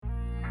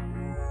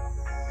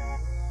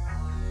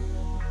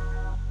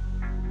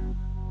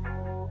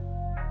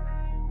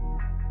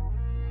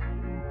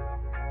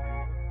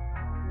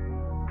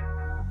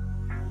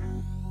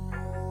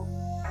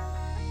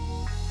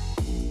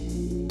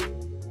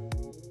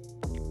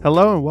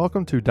Hello and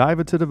welcome to Dive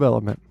into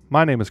Development.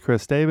 My name is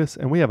Chris Davis,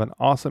 and we have an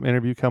awesome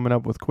interview coming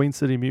up with Queen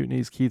City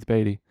Mutiny's Keith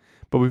Beatty.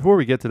 But before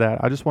we get to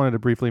that, I just wanted to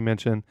briefly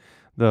mention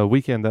the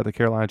weekend that the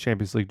Carolina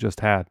Champions League just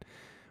had.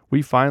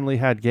 We finally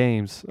had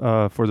games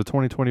for the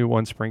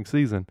 2021 spring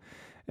season,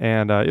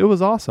 and it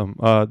was awesome.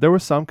 There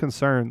was some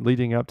concern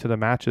leading up to the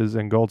matches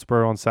in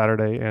Goldsboro on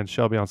Saturday and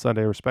Shelby on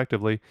Sunday,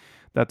 respectively,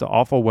 that the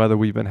awful weather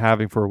we've been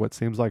having for what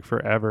seems like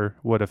forever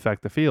would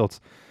affect the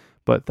fields.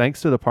 But thanks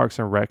to the Parks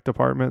and Rec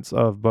departments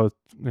of both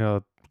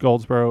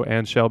Goldsboro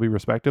and Shelby,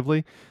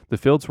 respectively, the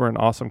fields were in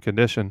awesome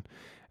condition,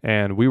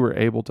 and we were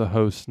able to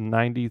host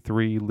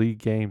 93 league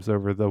games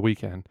over the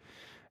weekend.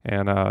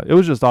 And it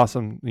was just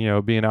awesome,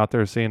 being out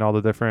there, seeing all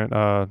the different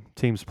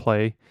teams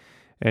play,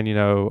 and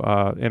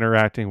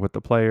interacting with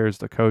the players,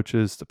 the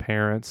coaches, the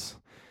parents.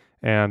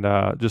 And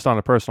just on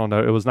a personal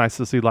note, it was nice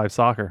to see live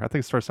soccer. I think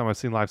it's the first time I've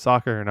seen live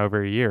soccer in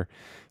over a year.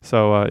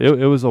 So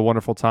it was a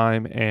wonderful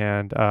time.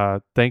 And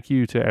thank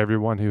you to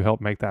everyone who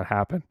helped make that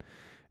happen.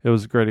 It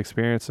was a great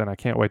experience, and I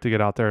can't wait to get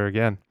out there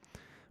again.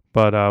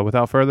 But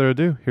without further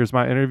ado, here's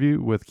my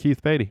interview with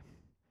Keith Beatty.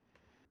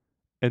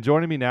 And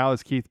joining me now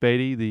is Keith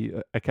Beatty,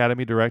 the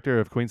Academy Director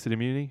of Queen City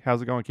Mutiny.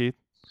 How's it going, Keith?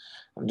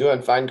 I'm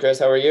doing fine, Chris.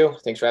 How are you?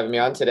 Thanks for having me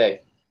on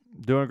today.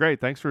 Doing great.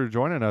 Thanks for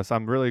joining us.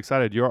 I'm really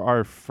excited. You're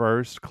our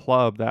first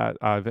club that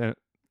I've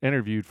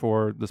interviewed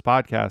for this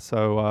podcast.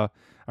 So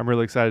I'm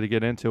really excited to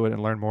get into it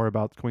and learn more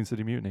about Queen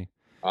City Mutiny.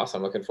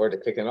 Awesome. Looking forward to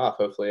kicking off.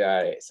 Hopefully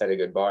I set a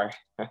good bar.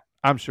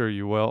 I'm sure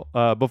you will.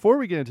 Before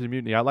we get into the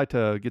mutiny, I'd like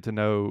to get to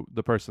know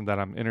the person that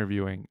I'm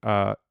interviewing.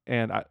 A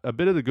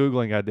bit of the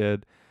Googling I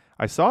did,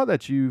 I saw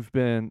that you've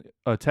been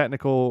a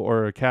technical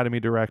or academy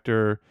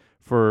director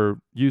for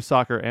youth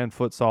soccer and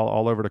futsal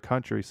all over the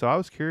country. So I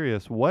was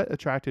curious, what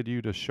attracted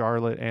you to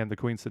Charlotte and the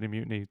Queen City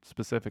Mutiny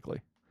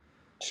specifically?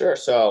 Sure.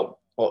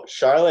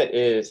 Charlotte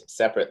is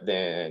separate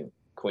than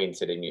Queen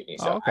City Mutiny.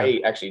 Oh, So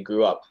okay. I actually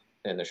grew up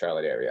in the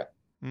Charlotte area.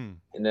 Mm.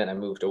 And then I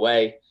moved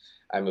away.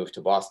 I moved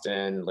to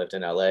Boston, lived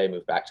in LA,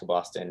 moved back to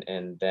Boston.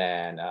 And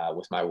then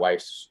with my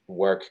wife's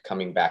work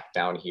coming back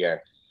down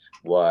here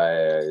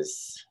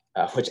was,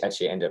 which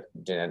actually didn't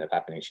end up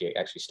happening. She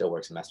actually still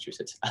works in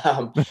Massachusetts.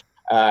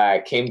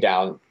 Came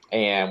down.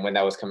 And when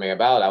that was coming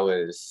about, I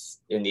was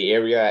in the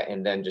area.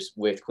 And then just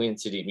with Queen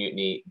City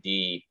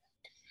Mutiny,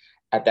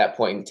 at that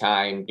point in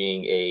time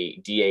being a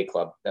DA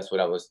club, that's what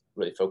I was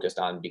really focused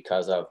on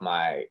because of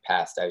my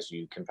past, as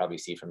you can probably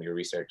see from your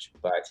research.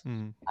 But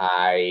Mm.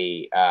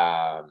 I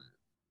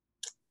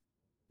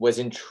was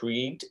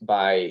intrigued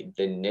by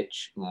the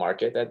niche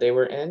market that they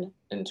were in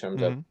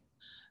terms of Mm.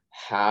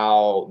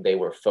 how they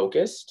were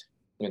focused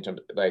in terms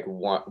of like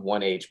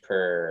one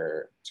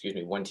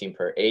team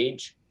per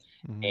age,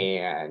 Mm.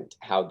 and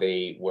how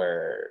they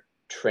were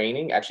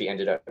training actually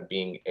ended up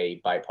being a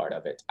bypart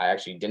of it. I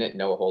actually didn't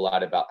know a whole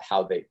lot about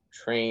how they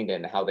trained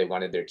and how they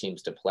wanted their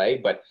teams to play,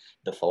 but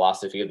the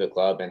philosophy of the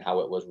club and how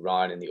it was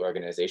run and the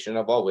organization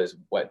of all was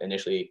what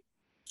initially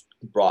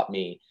brought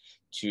me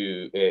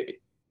to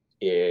it.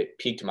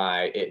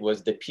 It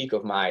was the peak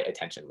of my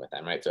attention with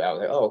them, right? So I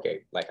was like, oh,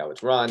 okay, like how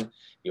it's run,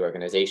 the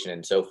organization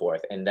and so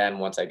forth. And then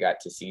once I got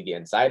to see the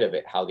inside of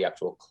it, how the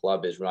actual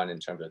club is run in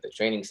terms of the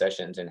training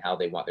sessions and how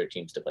they want their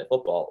teams to play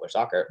football or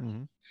soccer,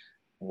 Mm.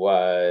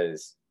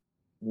 was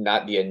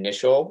not the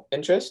initial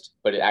interest,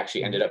 but it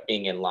actually ended Mm. up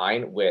being in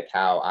line with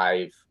how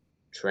I've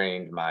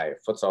trained my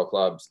futsal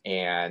clubs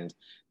and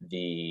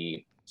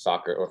the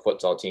soccer or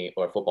futsal team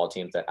or football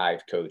teams that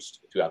I've coached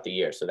throughout the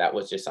year. So that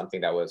was just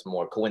something that was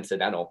more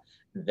coincidental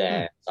Hmm.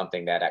 than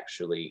something that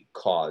actually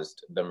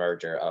caused the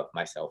merger of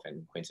myself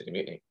and Queen City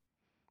Mutiny.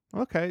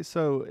 Okay.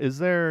 So is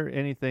there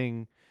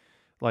anything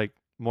like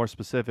more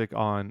specific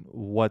on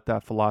what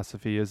that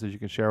philosophy is that you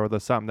can share with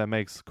us? Something that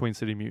makes Queen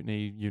City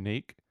Mutiny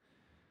unique?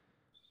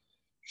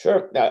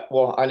 Sure.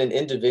 Well, on an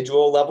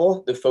individual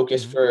level, the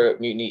focus Mm-hmm. for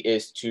Mutiny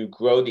is to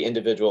grow the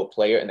individual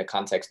player in the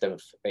context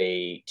of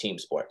a team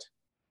sport.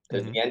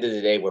 Because at Mm-hmm. the end of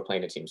the day, we're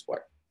playing a team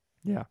sport.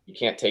 Yeah. You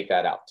can't take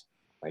that out.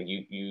 Like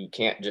you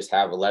can't just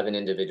have 11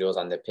 individuals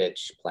on the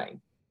pitch playing.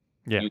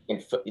 Yeah.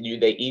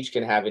 They each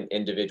can have an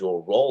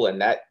individual role,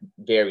 and that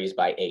varies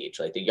by age.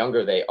 Like the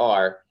younger they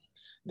are,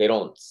 they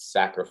don't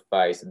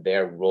sacrifice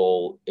their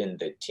role in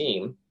the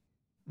team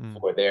Mm.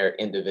 for their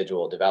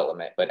individual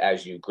development. But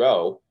as you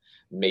grow,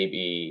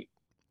 maybe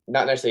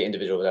not necessarily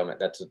individual development,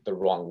 that's the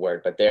wrong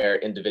word, but their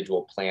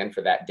individual plan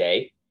for that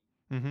day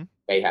Mm-hmm.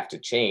 may have to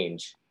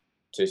change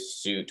to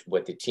suit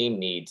what the team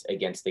needs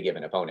against the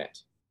given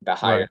opponent. The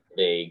higher Right.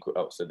 they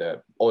grow, so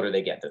the older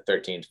they get, the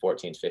 13s,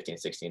 14s,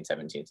 15s, 16s,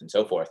 17s, and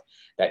so forth,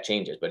 that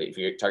changes. But if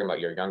you're talking about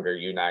your younger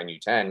U9,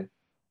 U10,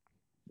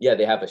 yeah,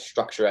 they have a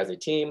structure as a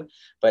team,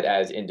 but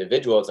as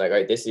individuals, like, all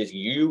right, this is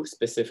you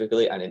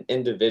specifically on an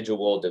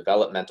individual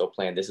developmental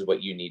plan. This is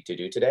what you need to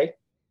do today.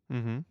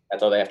 Mm-hmm.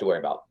 That's all they have to worry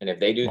about. And if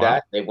they do Wow.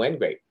 that, they win,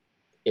 great.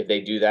 If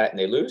they do that and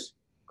they lose,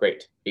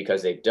 great,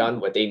 because they've done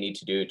what they need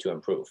to do to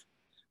improve.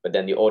 But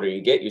then the older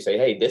you get, you say,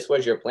 hey, this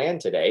was your plan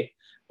today,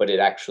 but it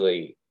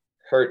actually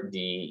hurt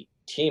the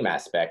team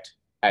aspect.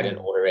 at an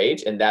Mm. older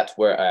age. And that's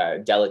where a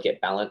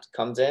delicate balance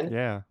comes in.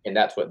 Yeah. And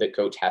that's what the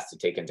coach has to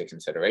take into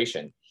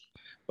consideration.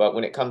 But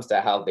when it comes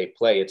to how they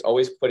play, it's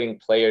always putting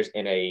players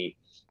in a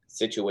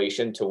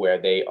situation to where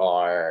they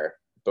are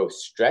both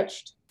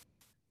stretched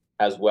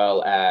as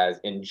well as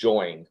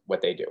enjoying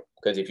what they do.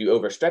 Because if you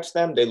overstretch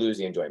them, they lose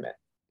the enjoyment.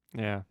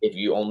 Yeah. If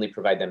you only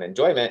provide them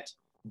enjoyment,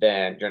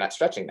 then you're not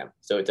stretching them.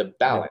 So it's a Yeah.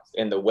 balance.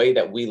 And the way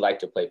that we like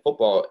to play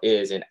football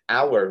is, in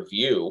our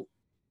view,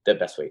 the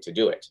best way to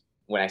do it.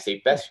 When I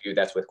say best view,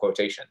 that's with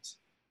quotations,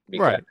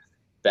 because Right.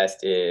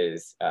 best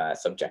is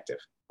subjective,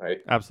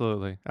 right?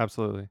 Absolutely.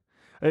 Absolutely.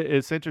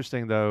 It's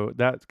interesting though.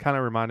 That kind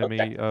of reminded me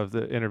Objective. of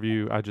the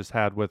interview I just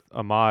had with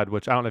Ahmad,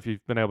 which I don't know if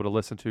you've been able to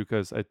listen to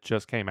because it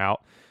just came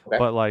out. Okay.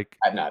 But like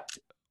I'm not.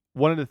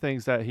 one of the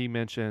things that he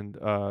mentioned,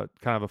 kind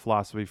of a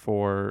philosophy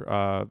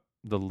for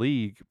the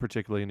league,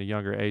 particularly in the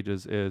younger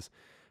ages, is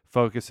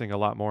focusing a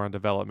lot more on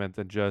development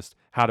than just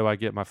how do I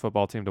get my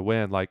football team to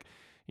win. Like,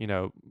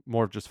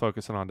 more of just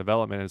focusing on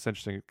development. And it's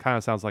interesting. It kind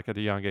of sounds like at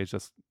a young age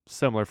that's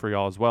similar for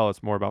y'all as well.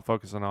 It's more about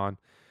focusing on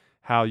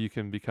how you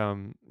can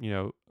become,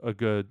 a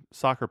good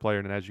soccer player,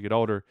 and as you get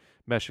older,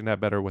 meshing that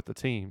better with the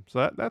team.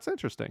 So that's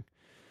interesting.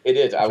 It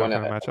is. I Which I want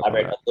kind of to match up on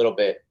elaborate that. a little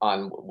bit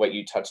on what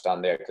you touched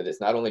on there, because it's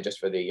not only just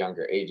for the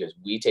younger ages.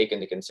 We take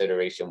into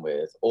consideration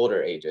with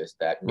older ages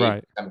that maybe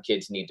Right. some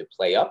kids need to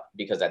play up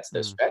because that's the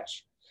Mm-hmm.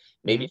 stretch.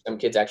 Mm-hmm. Maybe some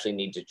kids actually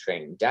need to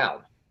train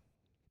down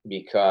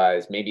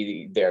because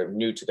maybe they're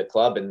new to the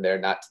club and they're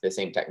not to the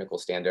same technical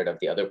standard of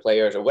the other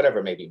players, or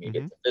whatever. Maybe Mm-hmm.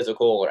 it's a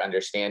physical or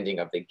understanding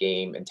of the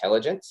game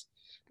intelligence.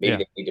 Maybe Yeah.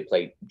 they need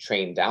to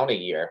train down a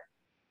year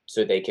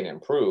so they can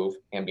improve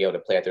and be able to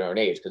play at their own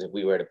age. Because if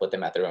we were to put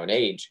them at their own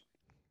age,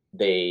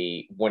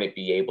 they wouldn't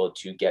be able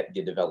to get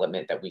the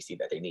development that we see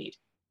that they need.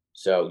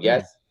 So Mm.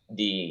 yes,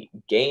 the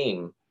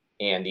game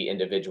and the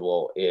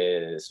individual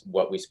is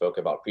what we spoke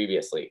about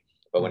previously.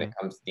 But when Mm-hmm. it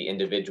comes to the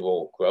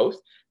individual growth,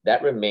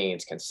 that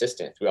remains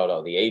consistent throughout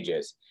all the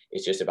ages.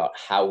 It's just about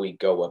how we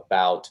go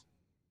about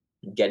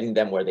getting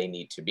them where they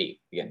need to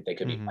be. Again, they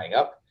could be Mm-hmm. playing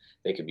up,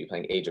 they could be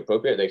playing age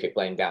appropriate, they could be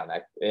playing down.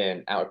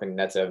 In our opinion,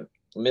 that's a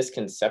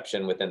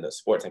misconception within the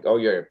sports. Like, oh,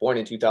 you're born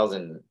in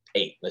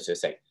 2008, let's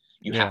just say.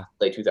 You have Yeah. to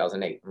play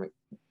 2008. I'm like,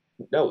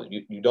 no,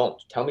 you don't.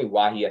 Tell me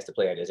why he has to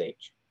play at his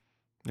age.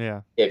 Yeah.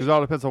 If Because it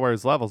all depends on where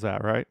his level's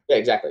at, right? Yeah,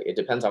 exactly. It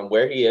depends on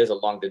where he is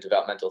along the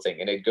developmental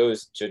thing. And it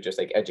goes to just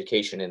like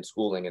education and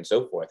schooling and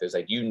so forth. It's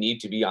like you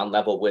need to be on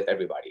level with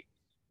everybody.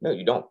 No,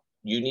 you don't.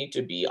 You need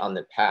to be on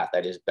the path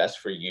that is best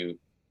for you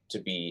to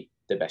be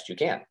the best you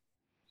can. Mm.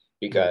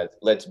 Because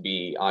let's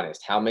be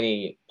honest, how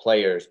many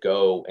players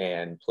go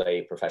and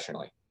play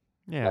professionally?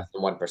 Yeah. Less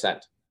than 1%.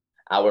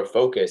 Our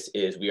focus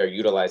is we are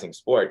utilizing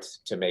sports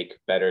to make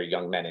better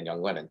young men and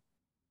young women,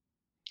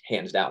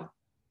 hands down.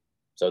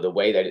 So the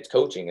way that it's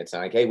coaching, it's not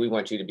like, hey, we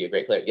want you to be a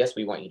great player. Yes,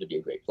 we want you to be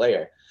a great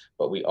player,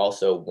 but we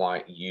also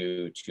want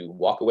you to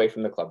walk away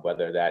from the club,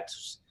 whether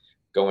that's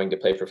going to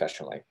play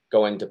professionally,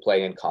 going to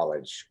play in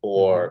college, Mm-hmm.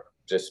 or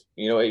just,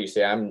 you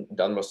say, I'm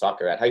done with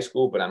soccer at high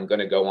school, but I'm going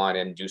to go on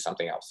and do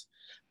something else.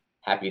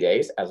 Happy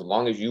days. As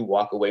long as you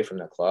walk away from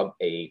the club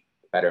a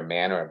better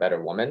man or a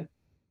better woman,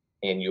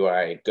 and you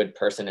are a good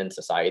person in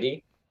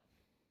society,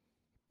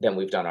 then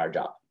we've done our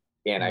job.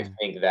 And I Mm.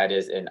 think that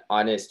is an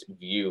honest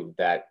view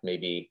that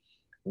maybe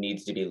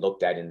needs to be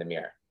looked at in the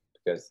mirror.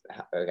 Because,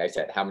 like I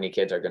said, how many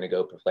kids are going to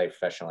go play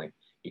professionally?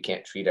 You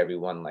can't treat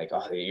everyone like,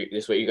 oh, this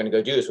is what you're going to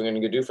go do. This is what you're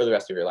going to go do for the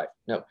rest of your life.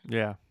 No,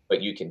 Yeah.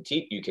 but you can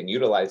teach. You can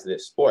utilize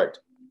this sport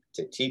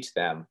to teach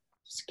them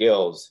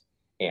skills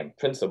and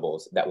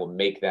principles that will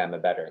make them a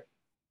better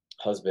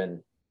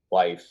husband,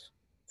 wife,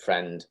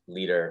 friend,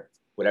 leader,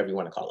 whatever you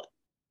want to call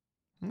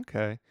it.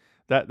 Okay.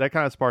 That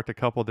kind of sparked a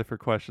couple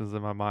different questions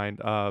in my mind.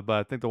 But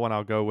I think the one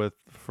I'll go with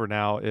for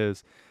now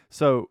is,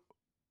 so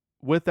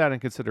with that in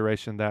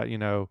consideration that,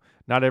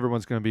 not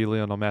everyone's going to be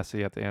Lionel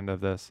Messi at the end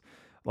of this.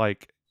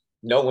 Like,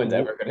 No one's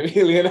ever going to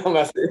be Lionel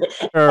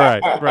Messi. all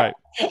right, right.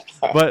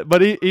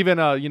 But even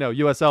a,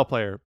 USL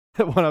player,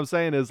 what I'm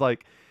saying is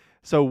like,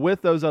 so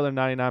with those other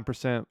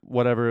 99%,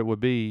 whatever it would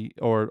be,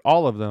 or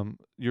all of them,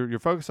 you're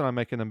focusing on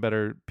making them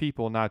better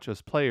people, not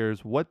just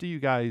players. What do you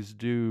guys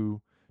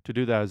do to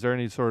do that? Is there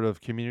any sort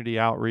of community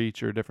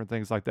outreach or different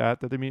things like that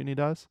that the Mutiny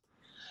does?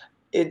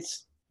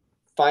 It's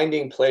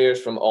finding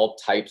players from all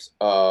types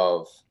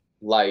of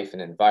life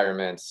and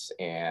environments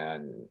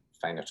and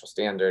financial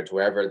standards,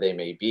 wherever they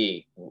may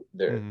be.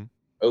 They're Mm-hmm.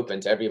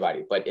 open to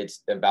everybody, but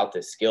it's about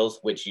the skills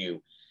which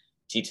you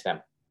teach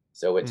them.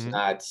 So it's Mm-hmm.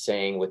 not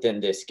saying within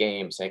this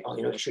game, saying, oh,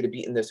 you should have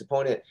beaten this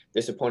opponent.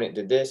 This opponent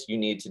did this. You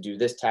need to do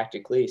this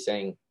tactically.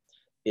 Saying,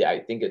 yeah, I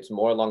think it's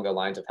more along the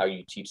lines of how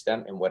you teach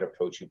them and what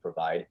approach you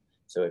provide.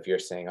 So if you're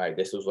saying, all right,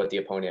 this was what the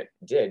opponent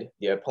did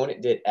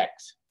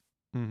X.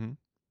 Mm-hmm.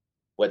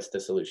 What's the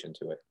solution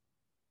to it?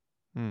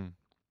 Mm.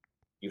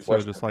 You So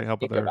force them just to like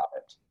help with think their. about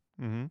it.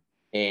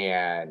 Mm-hmm.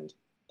 And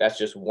that's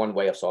just one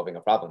way of solving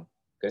a problem.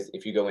 Because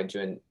if you go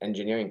into an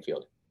engineering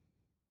field,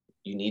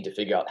 you need to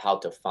figure out how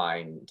to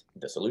find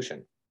the solution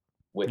Yeah.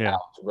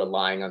 without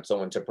relying on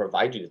someone to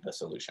provide you the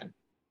solution.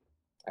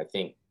 I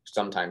think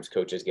sometimes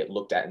coaches get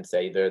looked at and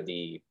say they're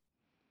the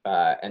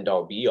end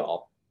all be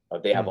all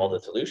of they have all Mm-hmm. the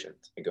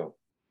solutions. I go,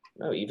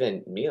 no,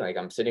 even me, like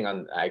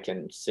I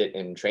can sit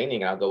in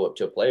training and I'll go up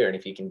to a player. And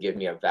if he can give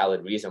me a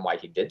valid reason why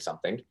he did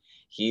something,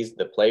 he's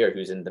the player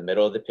who's in the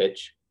middle of the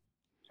pitch,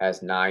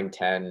 has 9,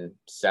 10,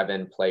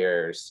 7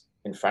 players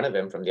in front of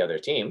him from the other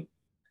team.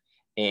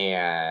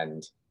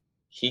 And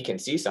he can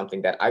see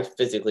something that I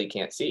physically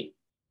can't see.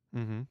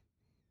 Mm-hmm.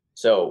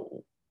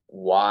 So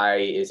why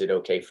is it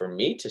okay for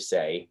me to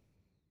say,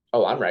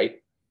 oh, I'm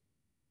right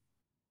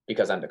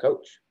because I'm the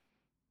coach?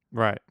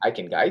 Right. I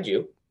can guide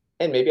you,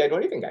 and maybe I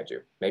don't even guide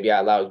you. Maybe I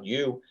allow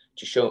you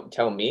to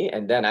tell me,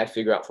 and then I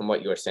figure out from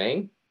what you're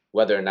saying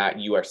whether or not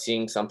you are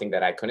seeing something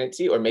that I couldn't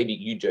see, or maybe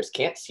you just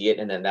can't see it,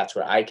 and then that's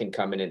where I can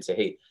come in and say,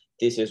 hey,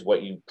 this is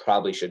what you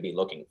probably should be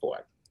looking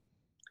for.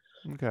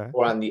 Okay.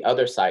 Or on the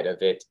other side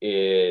of it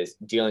is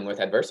dealing with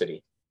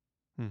adversity.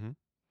 Mm-hmm.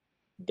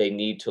 They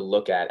need to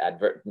look at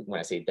when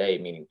I say they,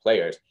 meaning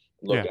players,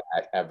 look Yeah.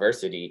 at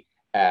adversity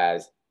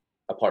as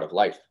a part of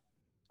life.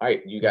 All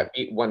right, you Mm. got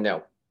beat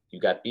 1-0. You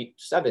got beat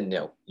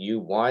 7-0. You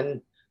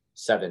won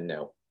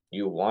 7-0.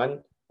 You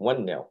won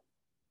 1-0.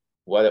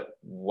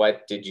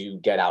 What did you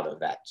get out of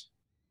that?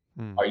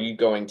 Mm. Are you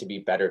going to be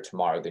better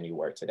tomorrow than you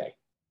were today?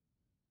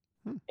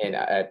 Hmm. And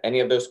at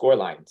any of those score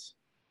lines,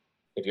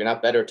 if you're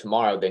not better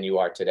tomorrow than you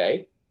are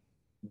today,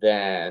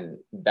 then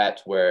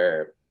that's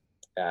where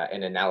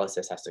an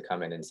analysis has to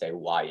come in and say,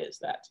 why is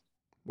that?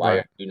 Why are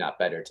Right. you not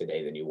better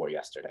today than you were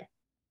yesterday?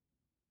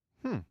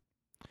 Hmm.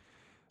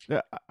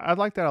 Yeah, I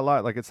like that a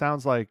lot. Like it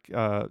sounds like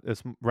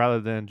rather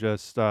than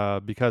just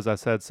because I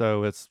said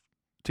so, it's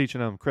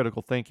teaching them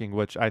critical thinking,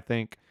 which I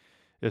think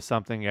is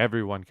something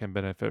everyone can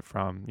benefit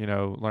from. You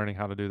know, learning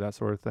how to do that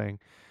sort of thing.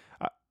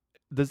 Uh,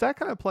 does that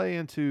kind of play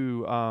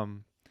into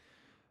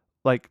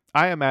like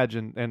I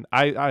imagine, and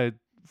I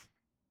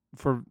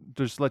for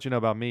just to let you know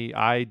about me,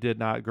 I did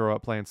not grow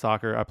up playing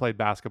soccer. I played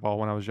basketball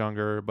when I was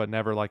younger, but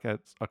never like at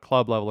a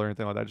club level or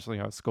anything like that. Just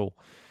at school.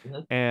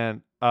 Mhm.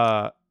 And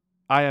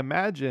I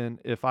imagine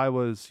if I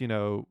was,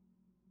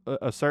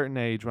 a certain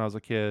age when I was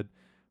a kid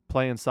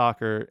playing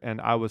soccer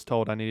and I was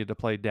told I needed to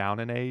play down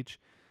in age,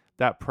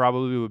 that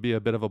probably would be a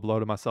bit of a blow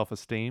to my self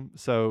esteem.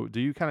 So, do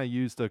you kind of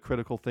use the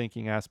critical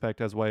thinking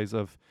aspect as ways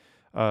of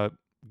uh,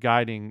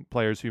 guiding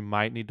players who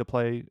might need to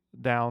play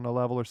down a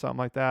level or something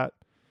like that?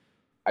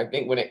 I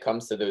think when it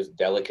comes to those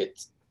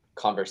delicate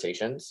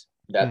conversations,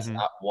 that's Mm-hmm.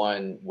 not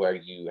one where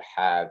you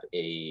have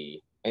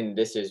and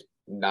this is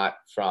not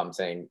from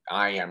saying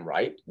I am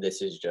right.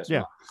 This is just my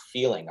Yeah.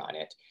 feeling on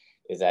it.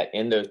 Is that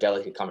in those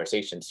delicate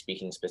conversations,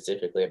 speaking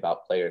specifically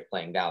about players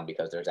playing down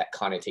because there's that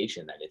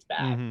connotation that it's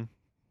bad, Mm-hmm.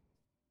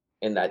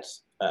 and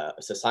that's a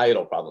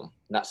societal problem,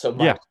 not so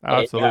Yeah.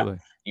 much Absolutely.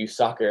 you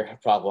soccer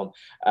problem.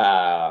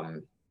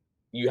 Um,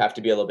 you have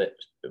to be a little bit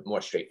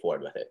more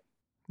straightforward with it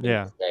and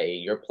Yeah. say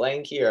you're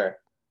playing here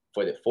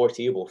for the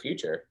foreseeable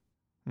future,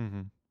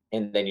 Mm-hmm.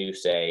 and then you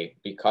say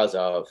because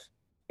of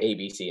A,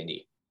 B, C, and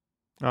D,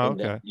 Oh, and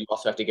then okay. you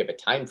also have to give a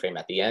time frame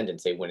at the end and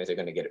say when is it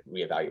going to get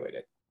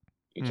reevaluated.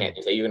 You can't Mm.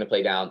 just say you're going to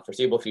play down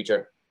foreseeable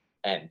future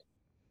end.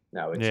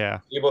 No, it's Yeah.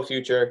 foreseeable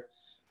future,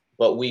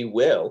 but we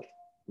will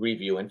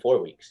review in 4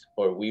 weeks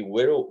or we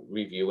will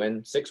review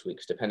in 6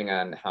 weeks, depending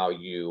on how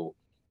you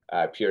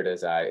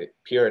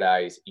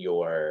periodize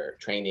your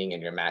training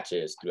and your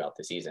matches throughout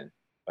the season,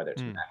 whether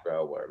it's Mm.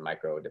 macro or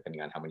micro,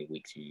 depending on how many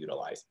weeks you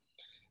utilize.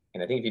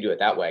 And I think if you do it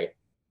that way,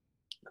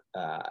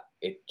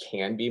 it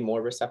can be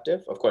more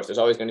receptive. Of course, there's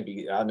always going to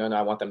be, oh, no,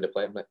 I want them to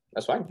play, but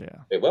that's fine.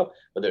 Yeah. They will,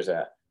 but there's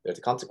a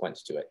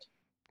consequence to it.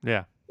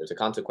 Yeah. There's a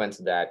consequence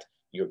that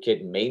your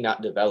kid may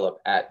not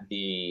develop at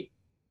the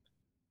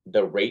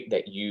rate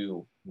that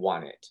you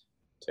want it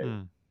to,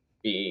 Mm.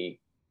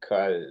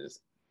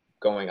 because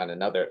going on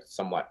another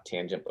somewhat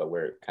tangent, but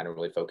we're kind of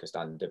really focused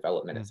on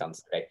development. It Mm.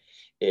 sounds today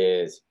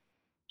is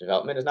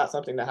development is not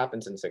something that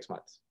happens in 6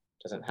 months.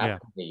 It doesn't Yeah.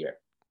 happen in a year.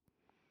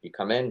 You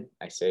come in,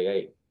 I say,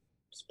 hey,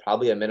 it's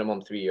probably a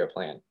minimum 3-year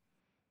plan.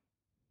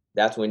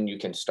 That's when you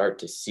can start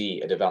to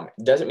see a development.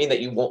 It doesn't mean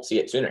that you won't see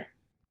it sooner,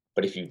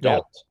 but if you Yeah.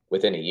 don't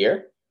within a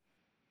year,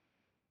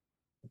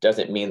 it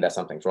doesn't mean that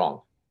something's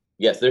wrong.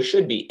 Yes, there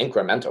should be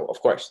incremental, of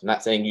course. I'm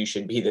not saying you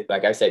should be,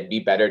 like I said, be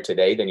better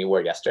today than you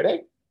were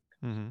yesterday.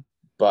 Mm-hmm.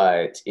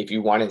 But if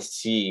you want to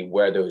see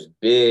where those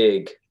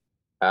big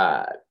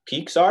uh,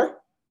 peaks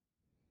are,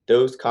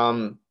 those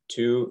come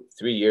 2,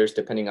 3 years,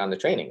 depending on the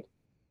training.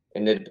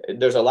 And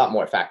there's a lot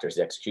more factors: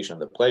 the execution of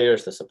the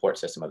players, the support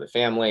system of the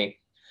family.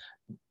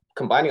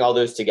 Combining all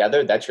those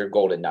together, that's your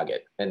golden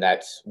nugget, and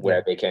that's Yeah.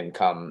 where they can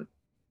come.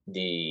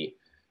 The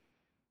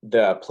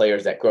the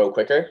players that grow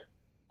quicker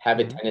have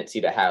a Mm-hmm.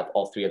 tendency to have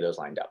all three of those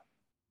lined up: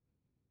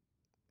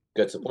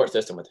 good support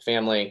system with the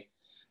family,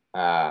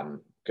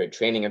 good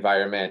training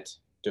environment,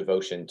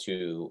 devotion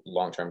to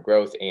long-term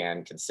growth,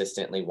 and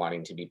consistently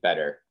wanting to be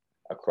better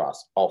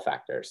across all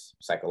factors: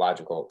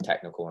 psychological,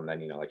 technical, and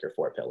then like your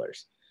 4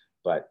 pillars.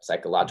 But Mm-hmm.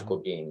 psychological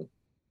being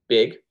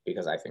big,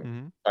 because I think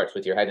Mm-hmm. starts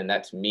with your head, and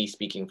that's me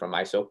speaking from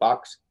my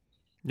soapbox.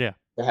 Yeah.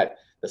 The head,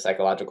 the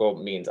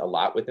psychological means a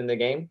lot within the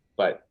game,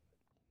 but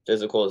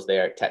Physical is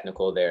there,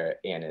 technical there,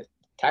 and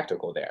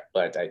tactical there.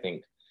 But I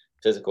think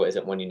physical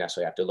isn't one you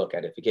necessarily have to look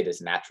at. If a kid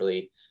is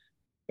naturally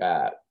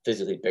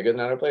physically bigger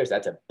than other players,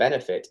 that's a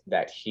benefit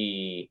that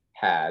he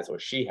has or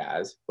she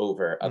has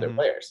over other Mm-hmm.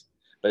 players.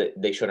 But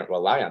they shouldn't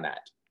rely on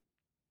that.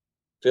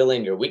 Fill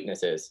in your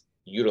weaknesses,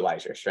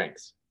 utilize your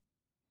strengths.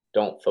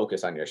 Don't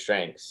focus on your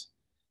strengths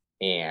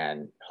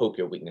and hope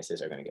your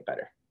weaknesses are going to get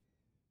better.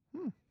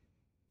 Hmm.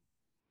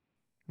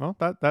 Well,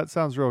 that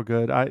sounds real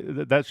good.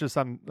 That's just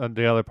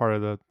the other part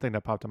of the thing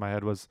that popped in my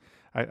head was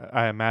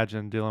I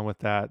imagine dealing with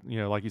that. You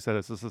know, like you said,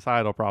 it's a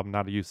societal problem,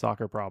 not a youth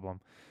soccer problem.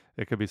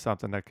 It could be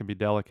something that can be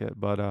delicate,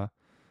 but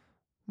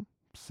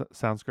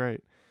sounds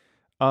great.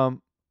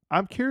 Um,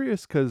 I'm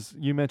curious because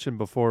you mentioned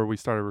before we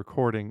started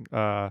recording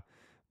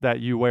that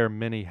you wear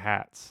many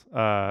hats.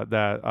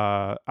 That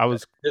I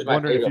was This is my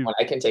wondering if favorite you one.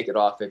 I can take it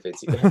off if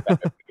it's better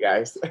for you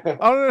guys.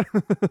 Oh,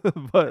 no,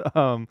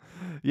 but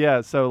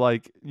yeah. So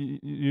like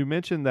you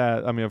mentioned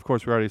that. I mean, of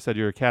course, we already said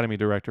you're academy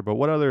director, but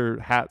what other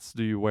hats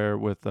do you wear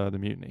with the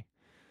mutiny?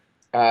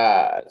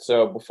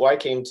 So before I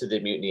came to the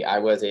mutiny, I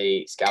was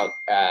a scout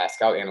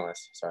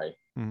analyst. Sorry,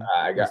 Mm-hmm.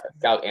 I got a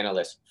scout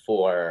analyst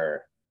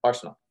for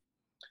Arsenal.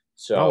 Oh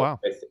So wow.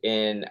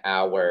 within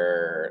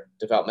our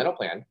developmental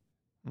plan,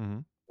 Mm-hmm.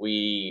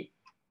 we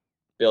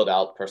build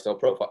out personal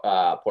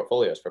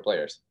portfolios for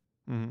players.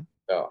 Mm-hmm.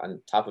 So on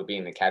top of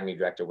being the academy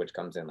director, which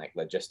comes in like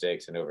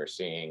logistics and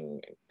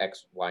overseeing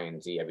X, Y,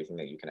 and Z, everything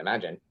that you can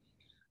imagine,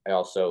 I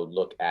also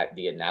look at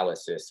the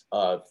analysis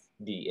of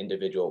the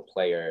individual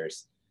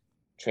players'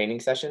 training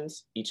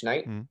sessions each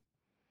night,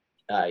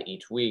 Mm-hmm.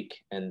 each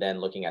week, and then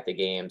looking at the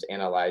games,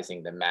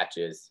 analyzing the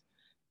matches,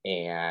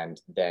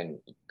 and then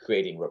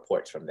creating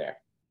reports from there.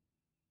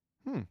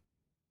 Hmm.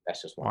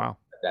 That's just one of Wow.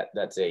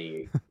 that's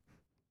a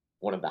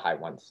one of the high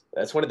ones.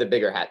 That's one of the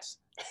bigger hats.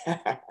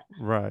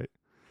 Right.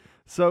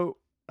 So,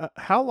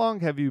 how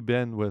long have you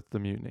been with the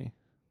mutiny?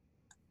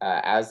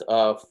 As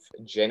of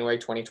January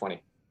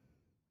 2020.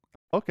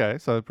 Okay,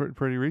 so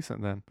pretty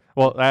recent then.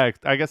 Well,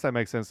 I guess that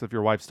makes sense if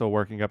your wife's still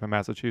working up in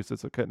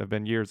Massachusetts. It couldn't have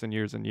been years and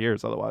years and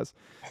years otherwise.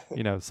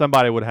 You know,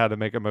 somebody would have had to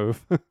make a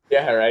move.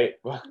 Yeah, right.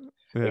 Well,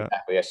 Yeah.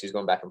 exactly. Yeah, she's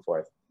going back and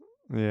forth.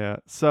 Yeah.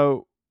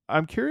 So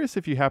I'm curious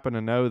if you happen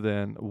to know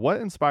then what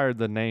inspired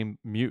the name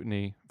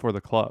Mutiny for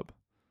the club?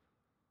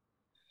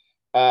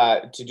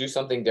 To do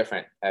something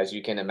different. As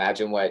you can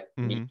imagine, what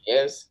Mm-hmm. mutiny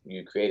is,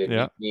 you created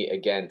Yeah. mutiny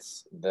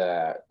against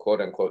the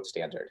quote unquote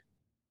standard.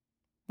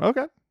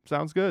 Okay.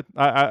 Sounds good.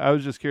 I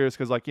was just curious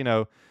because, like, you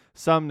know,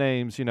 some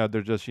names, you know,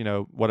 they're just, you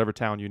know, whatever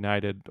town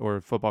United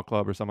or football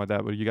club or something like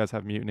that, but you guys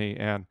have Mutiny.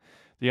 And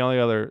the only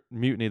other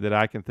Mutiny that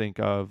I can think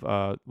of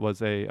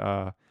was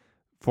a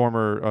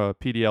former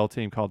PDL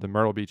team called the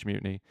Myrtle Beach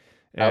Mutiny.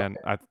 And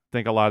Okay. I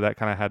think a lot of that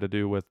kind of had to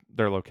do with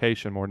their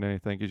location more than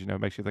anything because, you know,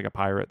 it makes you think of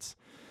pirates.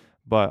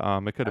 But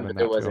it could have been But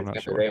there that too. was I'm in not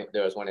Tampa sure. Bay.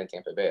 There was one in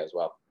Tampa Bay as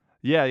well.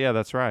 Yeah, yeah,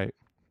 that's right.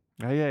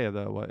 Yeah,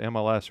 the what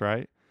MLS,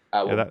 right?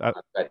 Yeah, Well,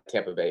 that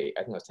Tampa Bay. I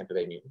think it was Tampa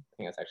Bay Mutiny. I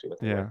think that's actually what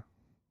they were.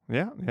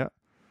 yeah, yeah.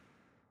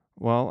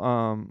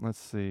 Well, let's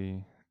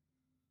see.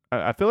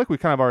 I feel like we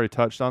kind of already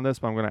touched on this,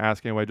 but I'm going to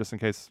ask anyway, just in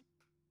case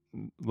a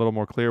little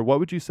more clear. What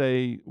would you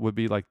say would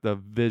be like the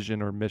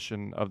vision or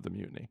mission of the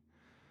mutiny?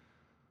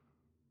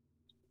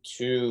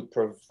 To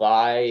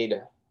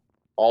provide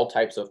all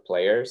types of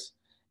players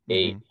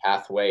a Mm-hmm.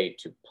 pathway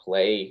to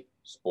play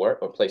sport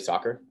or play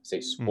soccer. Say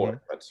Mm-hmm.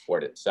 sport, but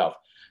sport itself.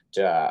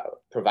 To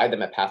provide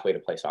them a pathway to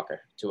play soccer.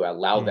 To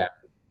allow Mm-hmm. them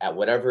at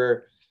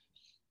whatever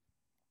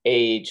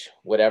age,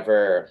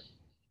 whatever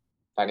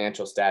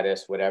financial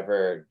status,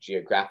 whatever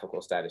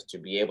geographical status, to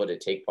be able to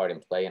take part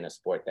and play in a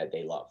sport that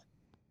they love.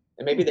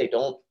 And maybe they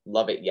don't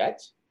love it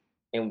yet,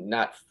 and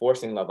not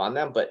forcing love on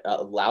them, but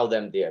allow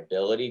them the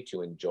ability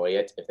to enjoy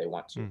it if they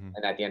want to. Mm-hmm.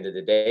 And at the end of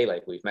the day,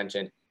 like we've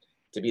mentioned,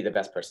 to be the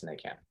best person they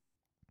can.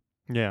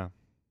 Yeah.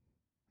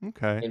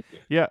 Okay. In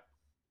brief. Yeah.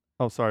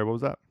 Oh, sorry. What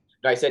was that?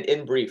 No, I said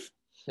in brief.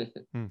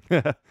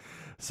 Mm.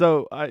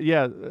 So,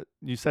 yeah,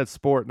 you said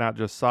sport, not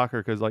just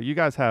soccer, because like you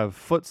guys have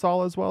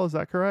futsal as well. Is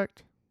that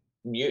correct?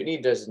 Mutiny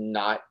does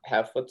not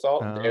have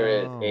futsal. There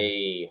is Oh.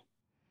 a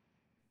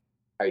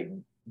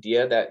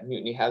idea that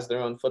Mutiny has their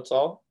own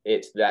futsal.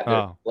 It's that there's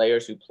Oh.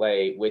 players who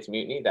play with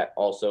Mutiny that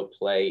also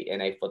play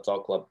in a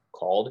futsal club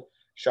called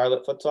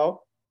Charlotte Futsal.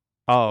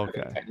 Oh.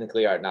 They Okay.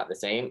 technically are not the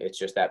same. It's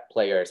just that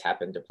players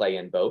happen to play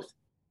in both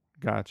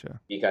Gotcha.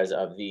 because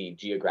of the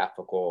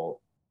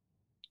geographical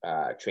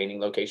training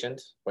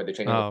locations, or the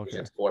training Oh. Okay.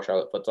 locations for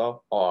Charlotte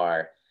Futsal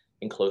are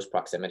in close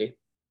proximity.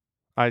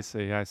 I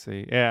see. I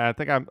see. Yeah, I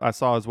think I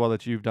saw as well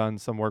that you've done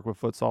some work with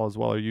futsal as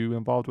well. Are you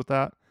involved with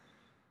that?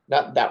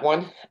 Not that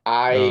one. Oh,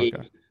 I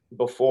okay.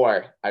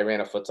 Before I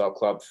ran a futsal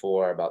club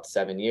for about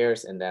 7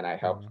 years, and then I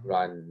helped Uh,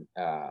 run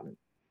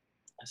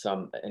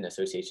some an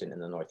association in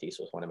the Northeast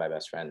with one of my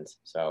best friends.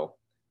 So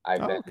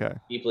I've oh, been okay.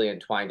 deeply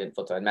entwined in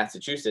futsal. In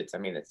Massachusetts, I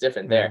mean, it's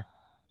different there.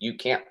 Yeah. You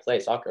can't play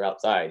soccer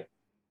outside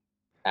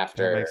That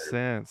after makes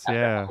sense. after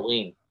Yeah.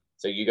 Halloween.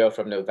 So you go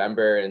from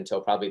November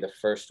until probably the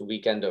first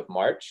weekend of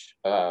March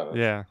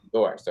Yeah.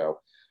 door. So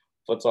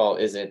futsal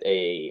isn't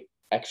a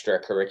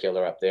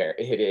extracurricular up there.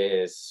 It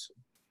is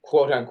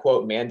quote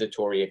unquote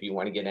mandatory if you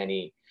want to get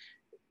any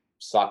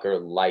soccer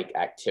like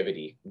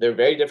activity. They're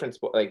very different,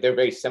 like they're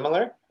very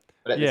similar,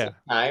 but at the Yeah. same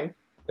time,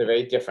 they're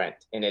very different.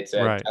 And it's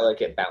a Right.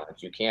 delicate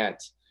balance. You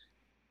can't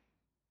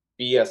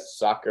be a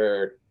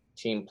soccer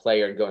team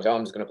player and go, oh,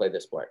 I'm just going to play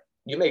this sport.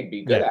 You may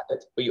be good Yeah. at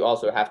it, but you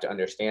also have to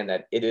understand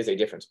that it is a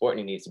different sport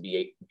and it needs to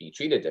be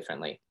treated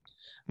differently.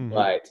 Mm-hmm.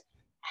 But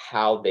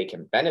how they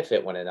can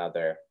benefit one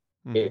another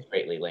Mm-hmm. is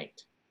greatly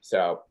linked.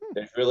 So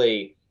there's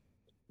really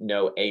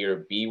no A or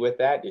B with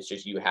that. It's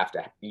just you have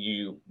to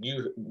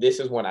this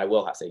is one I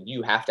will have to say,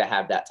 you have to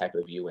have that type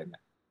of view in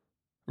them.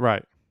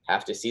 Right.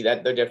 Have to see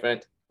that they're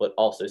different, but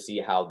also see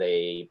how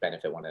they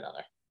benefit one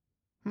another.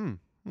 Hmm.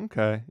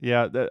 Okay.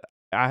 Yeah.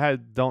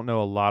 Don't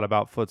know a lot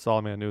about futsal.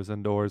 I mean, I knew it was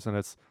indoors and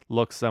it's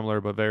looks similar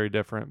but very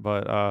different.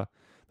 But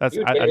that's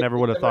You would I get it. never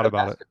It's would have similar thought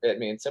to about it. I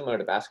mean, similar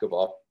to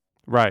basketball,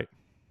 Right.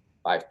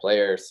 5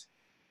 players.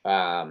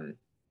 Um,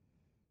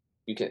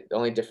 the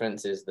only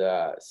difference is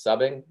the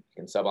subbing. You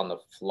can sub on the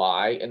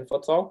fly in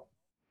futsal,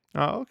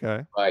 Oh,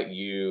 okay. but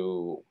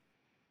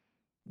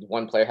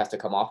one player has to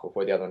come off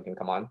before the other one can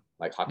come on,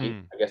 like hockey,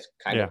 Mm. I guess,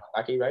 kind of Yeah. like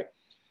hockey, right?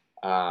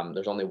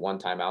 There's only one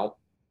timeout.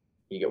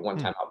 You get one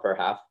Hmm. timeout per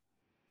half.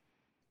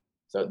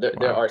 So there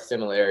Wow. are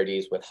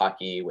similarities with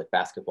hockey, with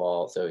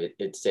basketball. So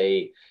it's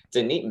a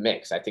neat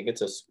mix. I think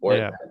it's a sport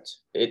Yeah.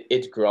 that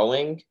it's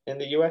growing in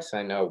the U.S.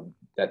 I know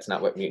that's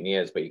not what Mutiny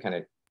is, but you kind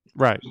of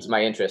Right. piques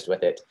my interest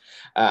with it.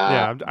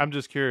 Uh, Yeah. I'm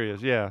just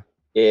curious. Yeah.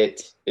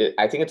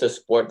 I think it's a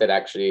sport that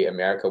actually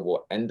America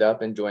will end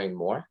up enjoying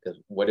more because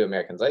what do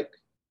Americans like?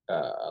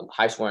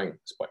 High scoring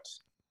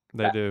sports.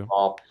 They do.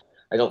 Basketball.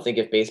 I don't think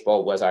if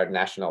baseball was our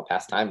national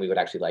pastime, we would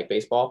actually like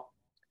baseball.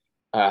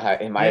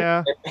 In my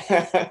Yeah.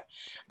 opinion,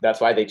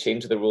 that's why they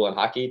changed the rule in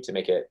hockey to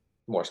make it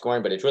more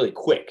scoring, but it's really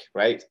quick,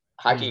 right?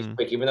 Hockey is Mm-hmm.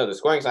 quick, even though the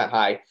scoring's not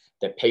high,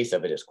 the pace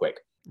of it is quick.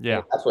 And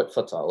Yeah. that's what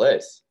futsal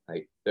is.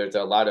 Like there's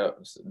a lot of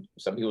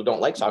some people don't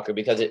like soccer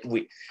because they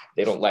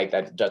don't like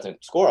that it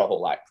doesn't score a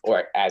whole lot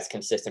or as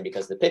consistent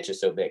because the pitch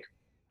is so big.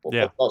 Well,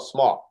 Yeah. football's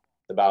small.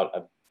 It's about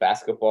a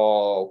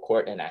basketball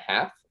court and a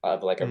half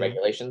of like a Mm-hmm.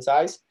 regulation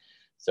size.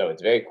 So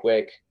it's very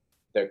quick.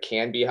 There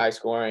can be high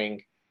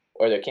scoring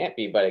or there can't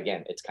be, but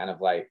again, it's kind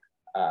of like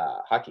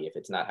hockey. If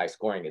it's not high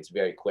scoring, it's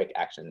very quick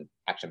action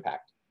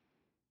packed.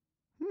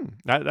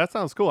 That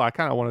sounds cool. I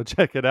kind of want to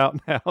check it out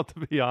now, to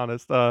be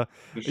honest. You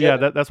should Yeah,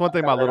 that's one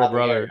thing my coming little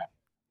around the area. brother.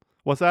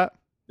 What's that?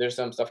 There's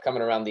some stuff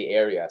coming around the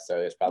area, so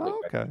it's probably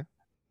Oh, good. okay.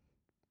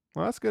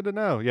 Well, that's good to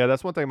know. Yeah,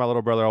 that's one thing my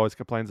little brother always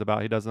complains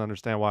about. He doesn't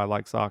understand why I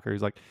like soccer.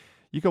 He's like,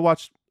 you could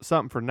watch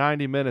something for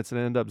 90 minutes and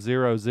end up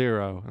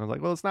 0-0. And I was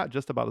like, well, it's not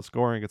just about the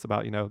scoring. It's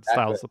about, Exactly.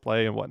 styles of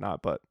play and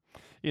whatnot. But,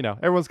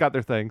 everyone's got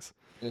their things.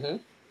 Mm-hmm.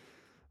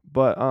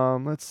 But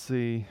let's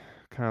see.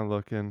 Kind of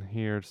looking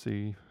here to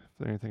see if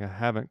there's anything I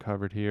haven't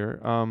covered here.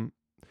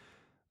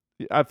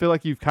 I feel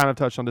like you've kind of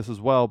touched on this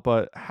as well,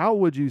 but how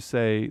would you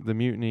say the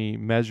Mutiny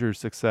measures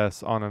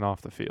success on and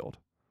off the field?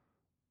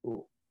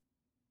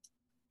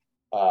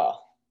 Uh,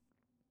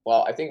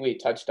 well, I think we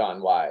touched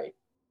on why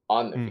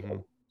on the Mm-hmm.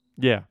 field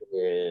Yeah.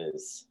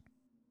 is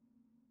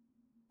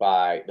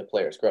by the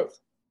player's growth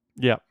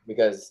Yeah.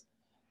 because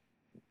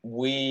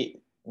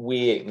we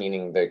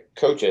meaning the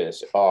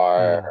coaches Mm.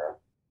 are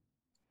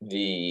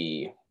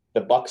the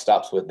buck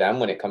stops with them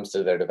when it comes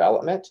to their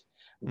development,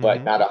 but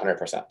Mm-hmm. not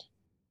 100%.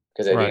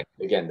 Because Right.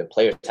 again, the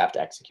players have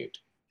to execute.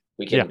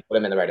 We Yeah. can put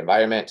them in the right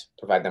environment,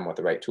 provide them with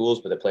the right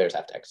tools, but the players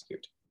have to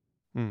execute.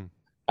 Mm.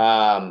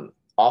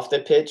 Off the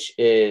pitch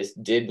is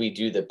did we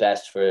do the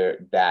best for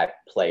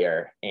that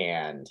player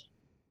and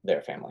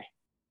their family?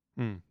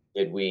 Mm.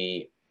 Did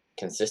we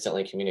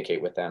consistently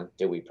communicate with them?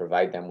 Did we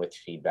provide them with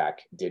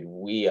feedback? Did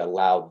we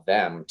allow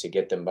them to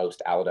get the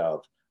most out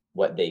of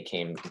what they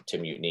came to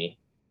Mutiny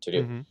to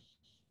do? Mm-hmm.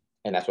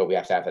 And that's what we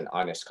have to have an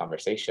honest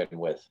conversation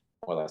with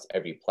more or less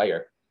every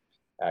player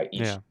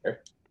each Yeah.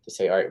 year to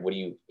say, all right, what are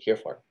you here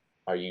for?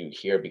 Are you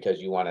here because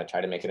you want to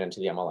try to make it into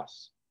the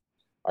MLS?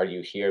 Are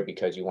you here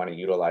because you want to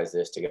utilize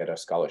this to get a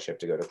scholarship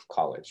to go to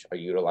college? Are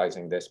you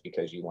utilizing this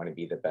because you want to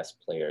be the best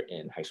player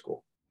in high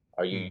school?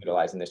 Are you Mm.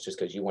 utilizing this just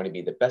because you want to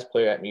be the best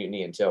player at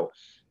Mutiny until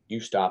you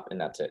stop and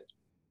that's it?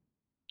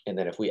 And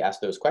then if we ask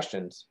those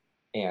questions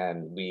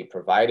and we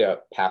provide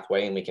a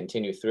pathway and we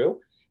continue through,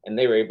 and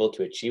they were able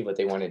to achieve what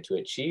they wanted to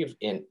achieve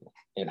in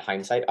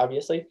hindsight,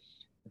 obviously,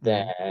 Mm-hmm.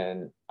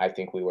 then I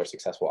think we were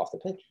successful off the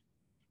pitch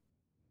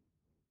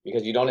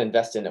because you don't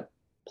invest in a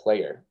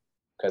player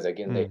because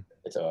again, Mm.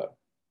 it's a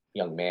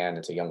young man,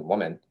 it's a young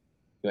woman.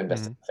 You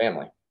invest Mm-hmm. in the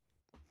family.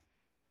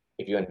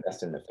 If you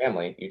invest in the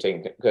family, you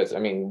take because I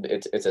mean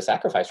it's a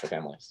sacrifice for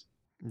families.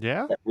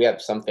 Yeah. We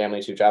have some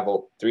families who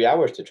travel 3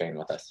 hours to train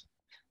with us.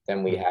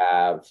 Then we Mm.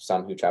 have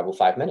some who travel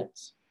 5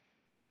 minutes.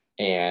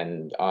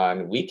 And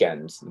on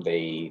weekends,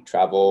 they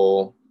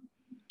travel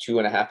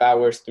 2.5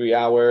 hours, 3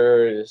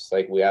 hours.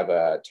 Like we have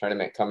a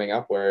tournament coming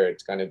up where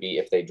it's going to be,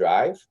 if they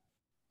drive,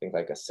 I think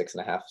like a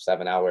 6.5,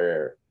 7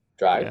 hour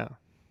drive. Yeah.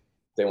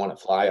 If they want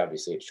to fly,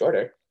 obviously it's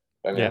shorter.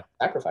 But I mean, Yeah. that's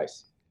a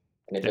sacrifice.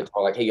 And if Yeah. it's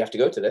all like, hey, you have to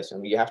go to this,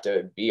 and you have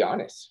to be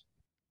honest.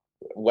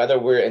 whether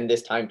we're in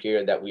this time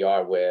period that we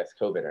are with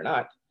COVID or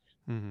not,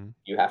 Mm-hmm.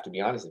 you have to be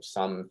honest. If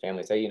some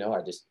families say,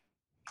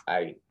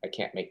 I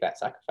can't make that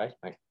sacrifice,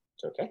 like,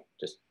 it's okay.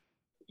 Just,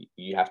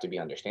 you have to be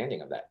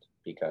understanding of that,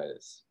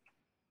 because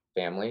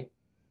family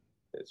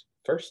is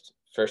first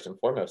and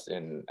foremost.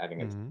 And I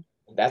think Mm-hmm.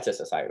 that's a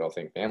societal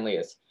thing. Family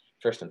is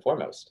first and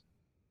foremost.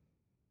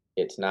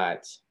 It's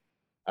not,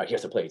 oh,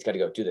 here's a play. He's got to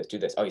go do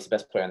this. Oh, he's the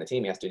best player on the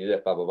team. He has to do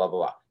this, blah, blah, blah, blah,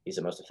 blah. He's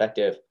the most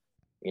effective,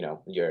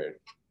 your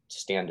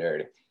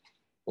standard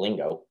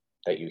lingo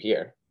that you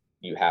hear.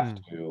 You have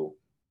to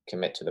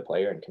commit to the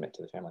player and commit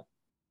to the family.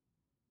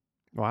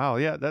 Wow,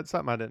 yeah, that's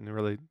something I didn't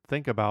really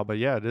think about, but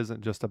yeah, it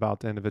isn't just about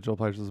the individual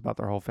players; it's about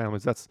their whole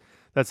families.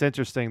 That's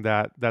interesting.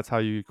 That's how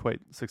you equate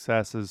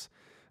success, is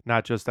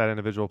not just that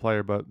individual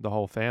player, but the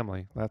whole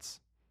family. That's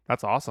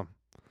awesome.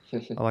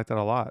 I like that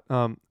a lot.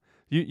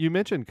 You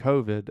mentioned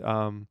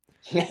COVID.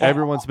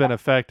 Everyone's been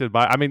affected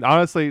by. I mean,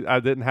 honestly, I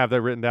didn't have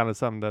that written down as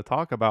something to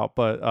talk about,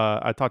 but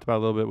I talked about it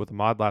a little bit with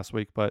Ahmad last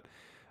week. But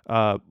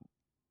uh,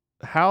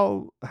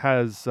 how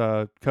has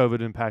COVID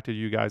impacted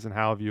you guys, and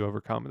how have you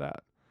overcome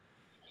that?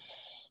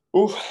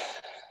 Ooh,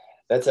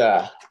 that's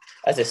a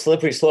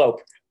slippery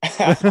slope.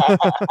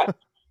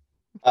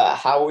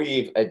 How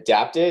we've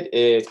adapted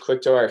is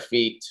quick to our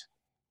feet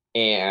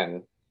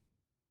and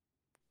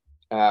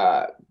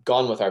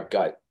gone with our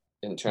gut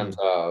in terms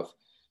of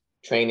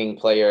training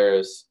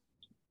players,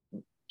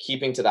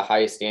 keeping to the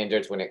highest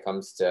standards when it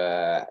comes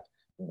to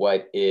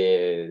what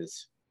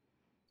is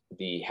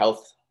the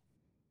health,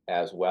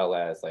 as well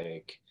as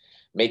like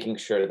making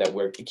sure that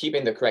we're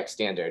keeping the correct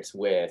standards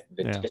with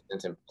the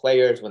distance and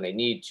players when they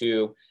need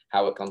to,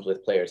 how it comes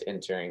with players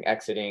entering,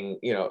 exiting,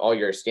 all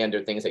your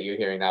standard things that you're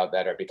hearing now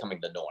that are becoming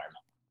the norm.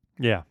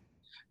 Yeah.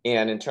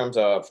 And in terms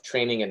of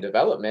training and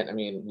development, I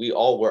mean, we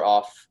all were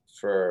off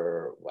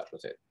for, what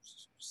was it,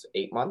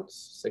 8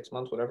 months, 6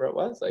 months, whatever it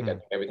was. Like, I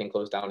think everything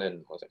closed down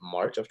in, was it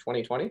March of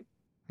 2020?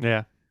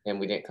 Yeah. And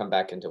we didn't come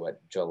back into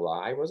what,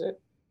 July, was it?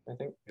 I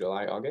think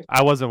July, August.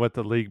 I wasn't with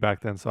the league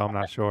back then, so I'm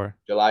not sure.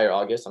 July or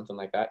August, something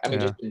like that. I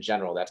mean, Yeah. just in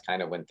general, that's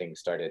kind of when things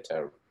started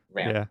to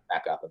ramp Yeah.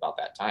 back up, about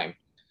that time.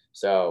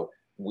 So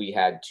we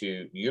had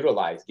to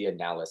utilize the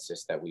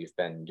analysis that we've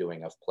been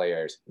doing of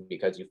players,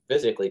 because you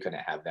physically couldn't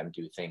have them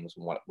do things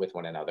with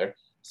one another.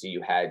 So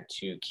you had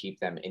to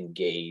keep them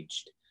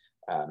engaged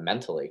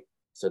mentally,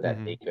 so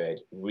that they could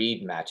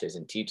read matches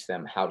and teach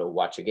them how to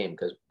watch a game.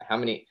 Because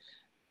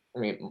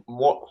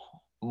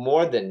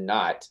more than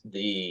not,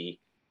 the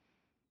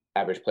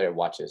average player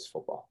watches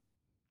football.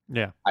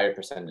 Yeah. Higher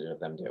percentage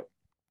of them do.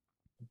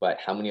 But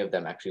how many of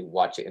them actually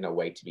watch it in a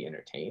way to be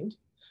entertained,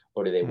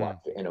 or do they watch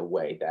it in a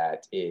way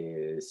that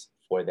is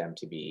for them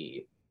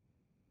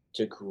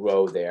to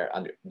grow their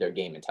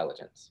game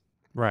intelligence?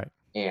 Right.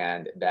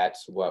 And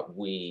that's what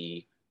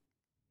we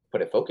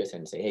put a focus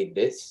in and say,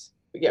 hey,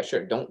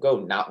 sure, don't go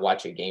not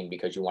watch a game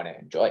because you want to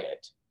enjoy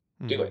it.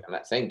 Do it. I'm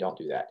not saying don't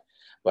do that.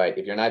 But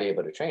if you're not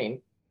able to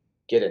train,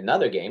 get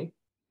another game,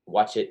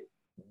 watch it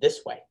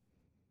this way.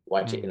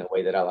 Watch it in a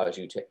way that allows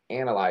you to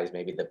analyze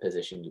maybe the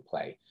position you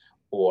play,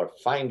 or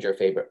find your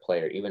favorite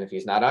player, even if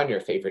he's not on your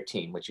favorite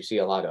team, which you see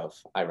a lot of,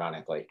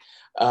 ironically,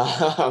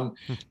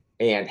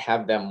 and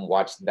have them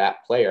watch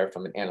that player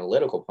from an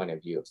analytical point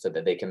of view, so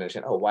that they can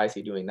understand, oh, why is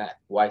he doing that?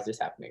 Why is this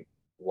happening?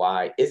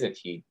 Why isn't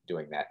he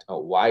doing that? Oh,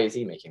 why is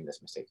he making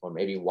this mistake? Or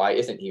maybe why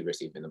isn't he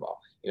receiving the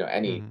ball?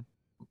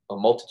 A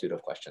multitude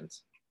of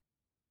questions.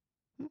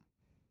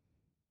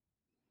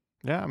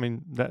 Yeah, I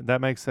mean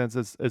that makes sense.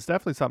 It's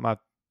definitely something I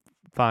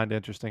find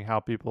interesting, how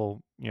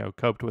people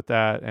coped with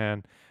that,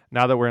 and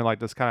now that we're in like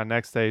this kind of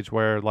next stage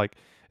where like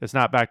it's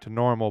not back to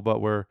normal,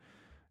 but we're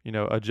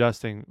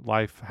adjusting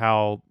life,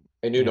 how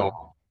A new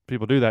normal.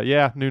 people do that.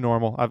 Yeah, new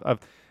normal.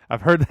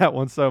 I've heard that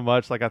one so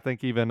much. Like I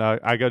think even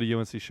I go to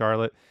UNC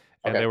Charlotte,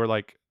 and they were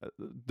like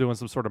doing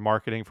some sort of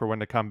marketing for when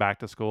to come back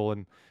to school,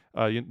 and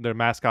their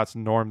mascot's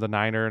Norm the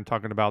Niner, and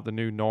talking about the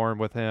new norm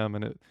with him,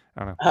 and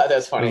I don't know.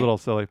 That's funny. It was a little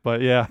silly,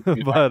 but yeah,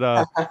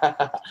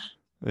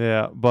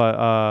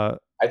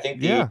 I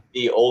think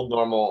the old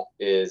normal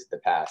is the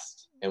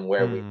past, and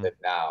where we live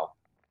now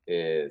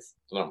is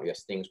normal.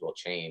 Yes, things will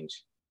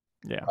change.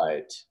 Yeah.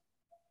 But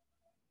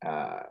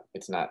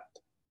it's not,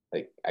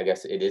 like, I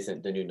guess it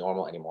isn't the new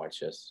normal anymore. It's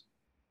just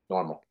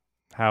normal.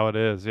 How it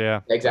is,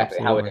 yeah. Exactly.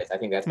 Absolutely. How it is. I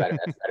think that's better.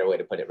 That's a better way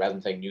to put it. Rather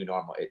than saying new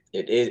normal,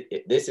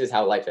 this is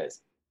how life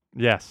is.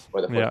 Yes.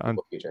 For the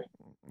foreseeable future.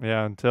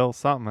 Yeah, until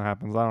something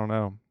happens. I don't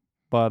know.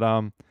 But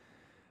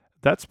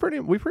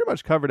we pretty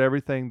much covered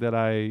everything that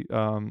I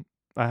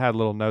had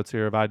little notes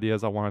here of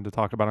ideas I wanted to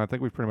talk about. And I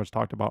think we've pretty much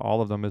talked about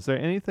all of them. Is there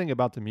anything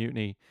about the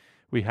mutiny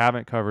we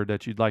haven't covered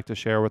that you'd like to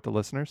share with the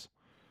listeners?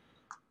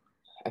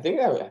 I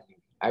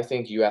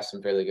think you asked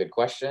some fairly good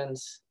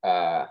questions.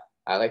 I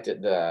liked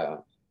it.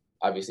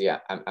 Obviously, I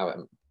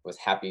was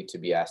happy to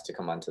be asked to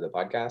come onto the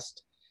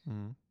podcast.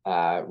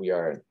 We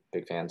are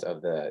big fans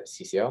of the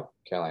CCO,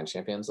 Carolina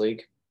Champions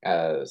League,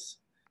 as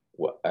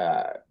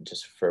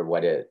just for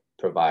what it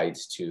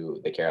provides to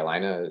the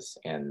Carolinas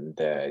and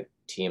the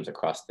teams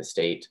across the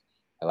state,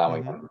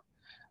 allowing them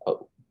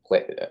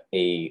play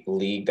a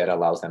league that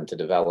allows them to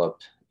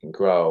develop and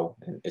grow.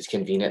 And it's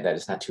convenient that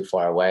it's not too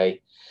far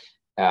away.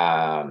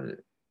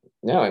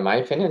 No, in my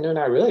opinion, no,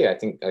 not really. I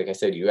think, like I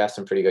said, you asked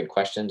some pretty good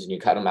questions and you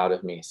cut them out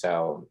of me.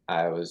 So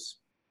I'm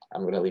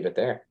going to leave it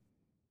there.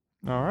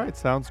 All right.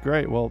 Sounds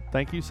great. Well,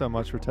 thank you so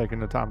much for taking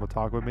the time to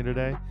talk with me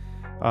today.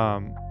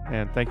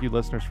 And thank you,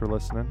 listeners, for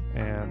listening.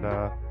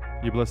 And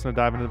you've listened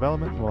to Dive into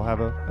Development. We'll have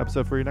an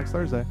episode for you next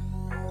Thursday.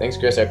 Thanks,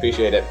 Chris. I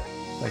appreciate it.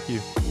 Thank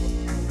you.